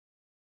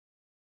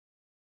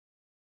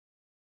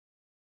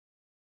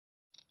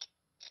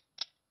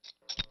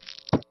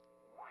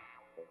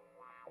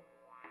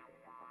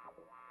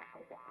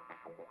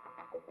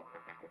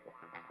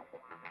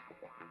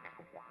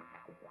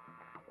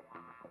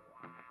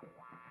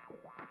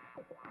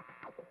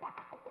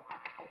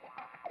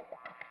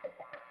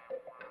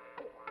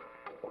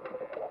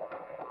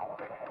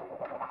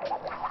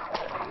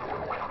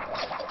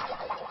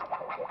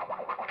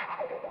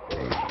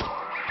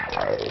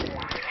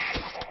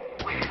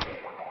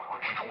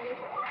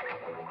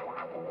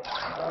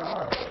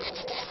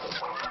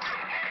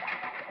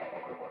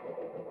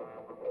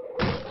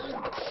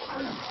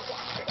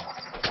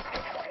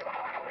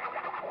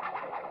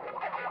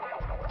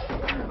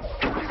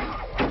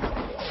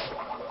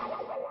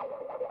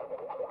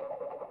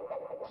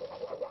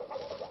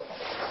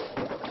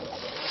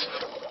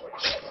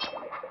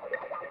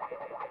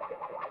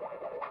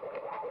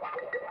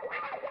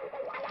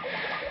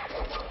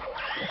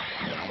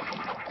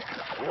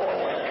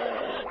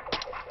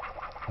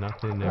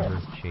Nothing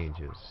ever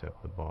changes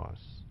except the boss.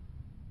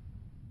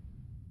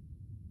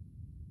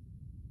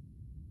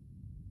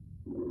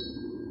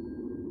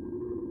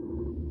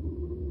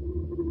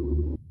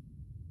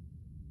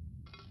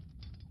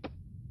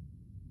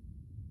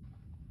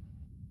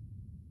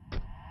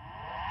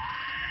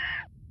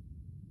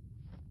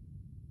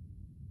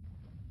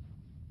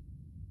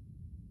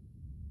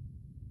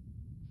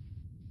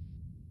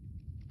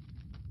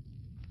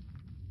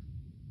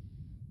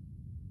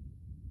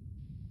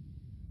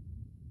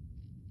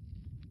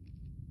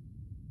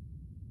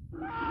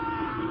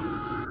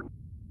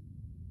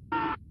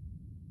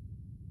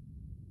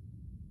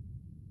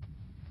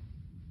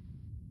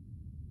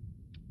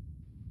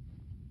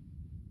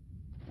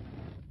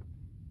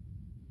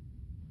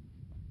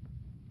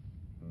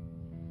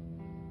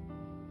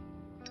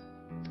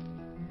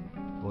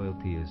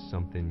 Loyalty is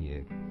something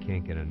you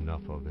can't get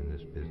enough of in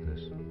this business.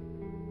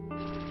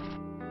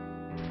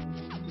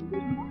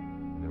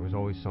 And there was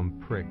always some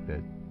prick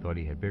that thought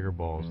he had bigger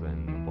balls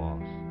than the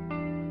boss.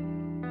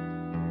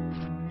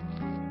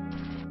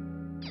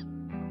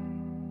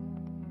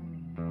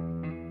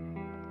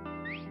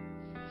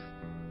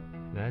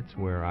 That's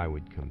where I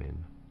would come in.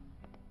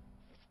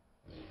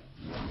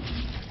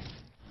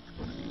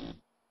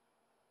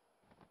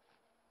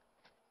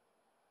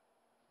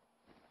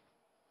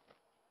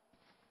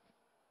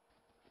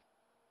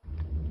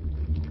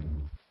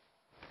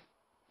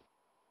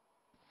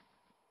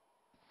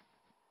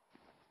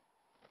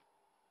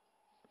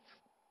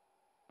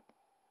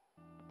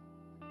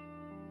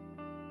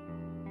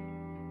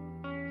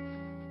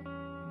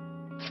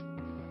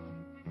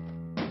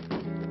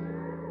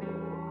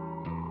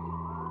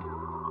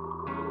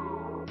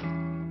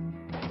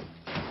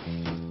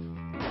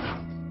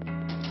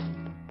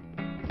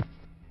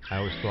 I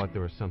always thought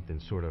there was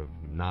something sort of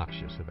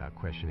noxious about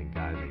questioning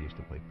guys I used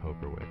to play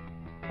poker with.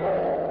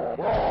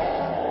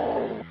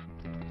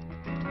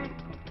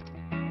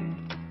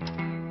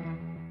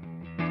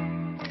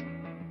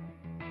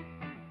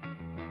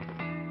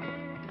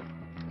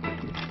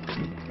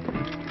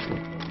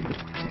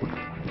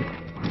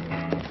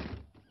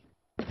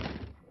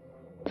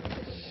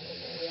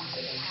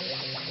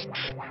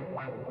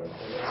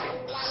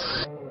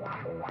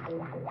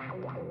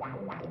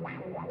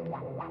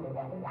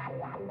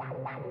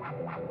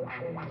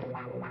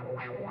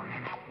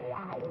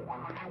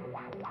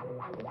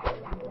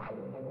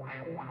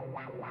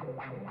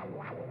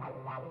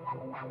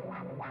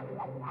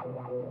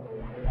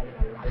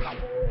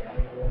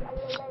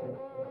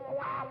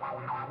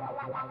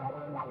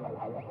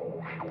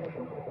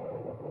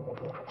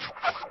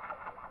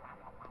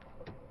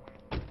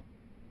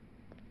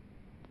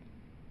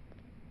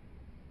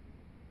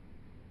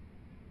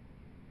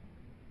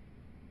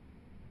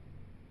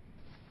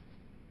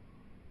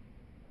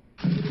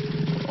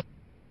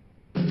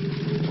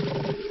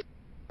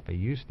 I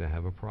used to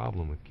have a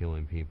problem with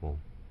killing people.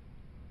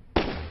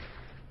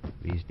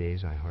 These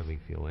days, I hardly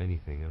feel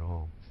anything at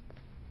all.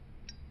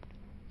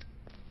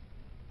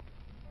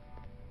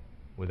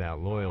 Without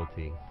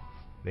loyalty,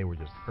 they were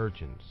just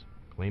urchins,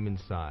 claiming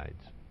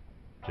sides,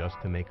 just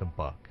to make a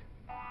buck.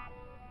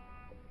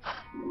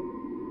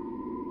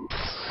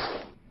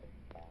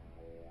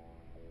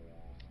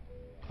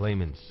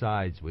 Claiming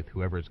sides with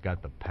whoever's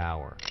got the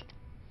power.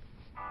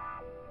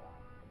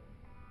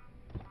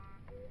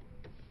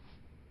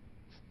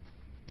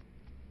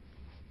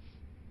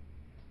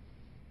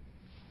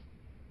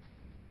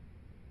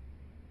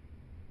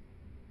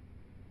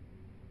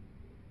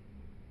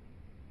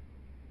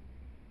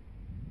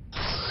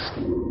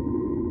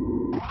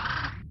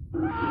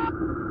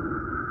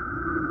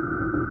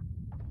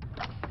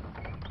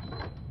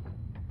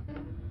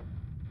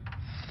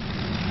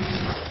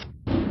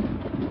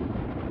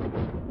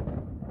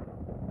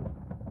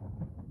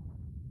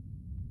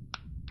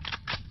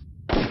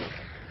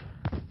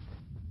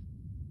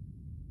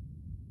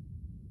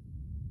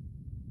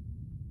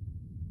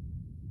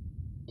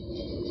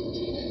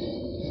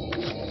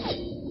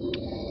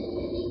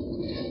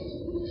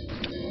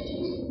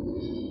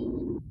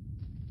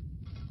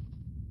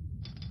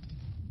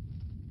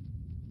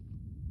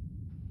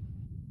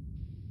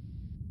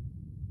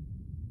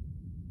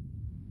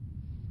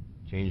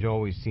 Change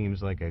always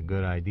seems like a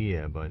good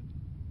idea, but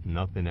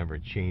Nothing ever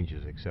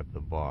changes except the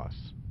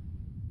boss.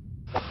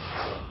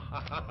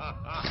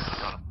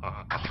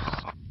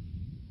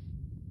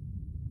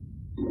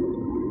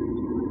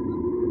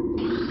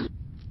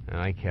 And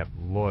I kept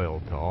loyal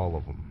to all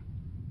of them.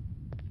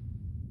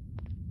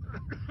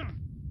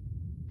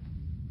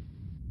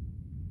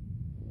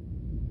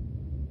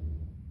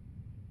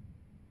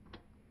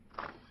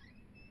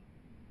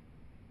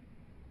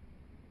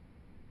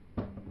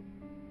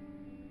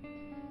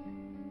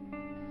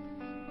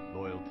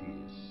 Loyalty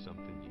is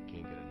something you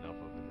can't get enough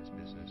of in this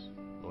business.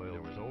 Loyalty.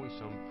 There was always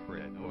some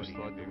prick. I always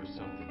thought there was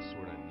something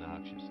sort of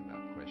obnoxious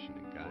about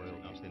questioning guys.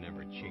 Nothing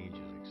ever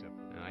changes except.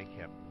 And I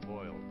kept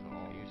loyal to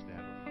all. I used to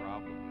have a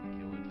problem with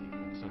killing people.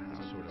 Something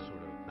sort of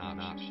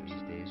obnoxious.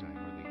 These days I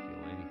hardly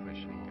feel any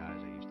questioning guys.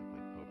 I used to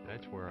play poker.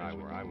 That's where I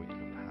would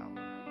come out.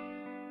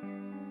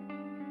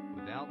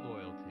 Without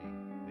loyalty,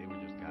 they were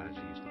just guys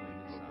I used to play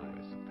poker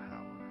with.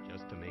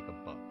 Just to make a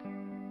buck.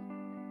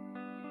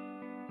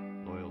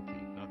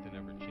 Loyalty. Nothing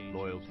ever changes.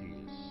 Loyalty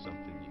is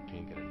something you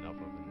can't get enough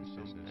of in this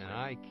business. And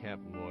I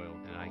kept loyal.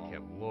 And I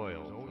kept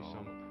loyal. There was always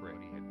some prick.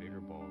 He had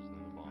bigger balls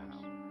than the boss.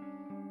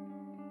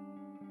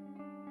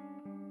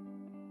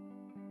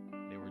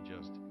 They were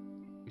just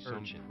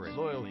some prick.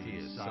 Loyalty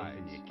is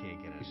something you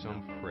can't get enough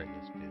of in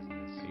this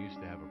business. I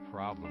used to have a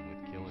problem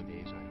with killing.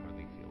 These days I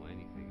hardly feel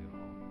anything at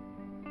all.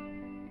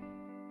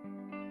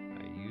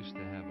 I used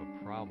to have a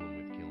problem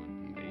with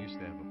killing people. I used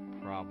to have a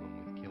problem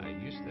with killing. I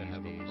used to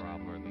have a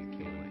problem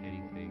with killing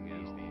anything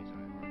at all.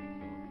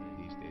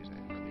 These days I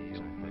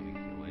hardly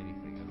feel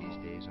anything at all.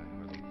 These days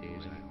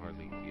I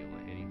hardly feel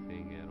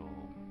anything at all.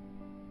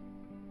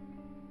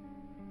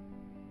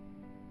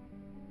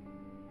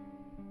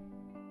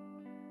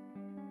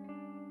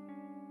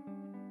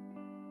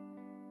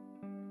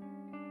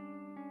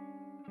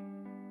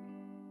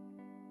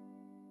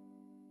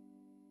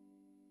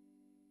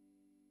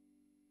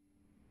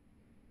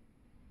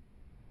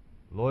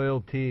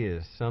 Loyalty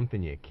is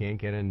something you can't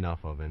get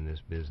enough of in this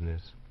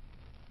business.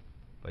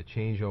 But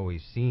change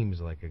always seems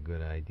like a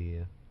good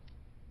idea.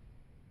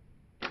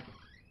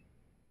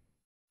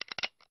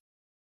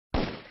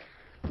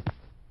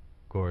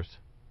 Of course,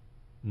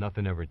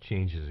 nothing ever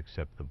changes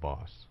except the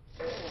boss.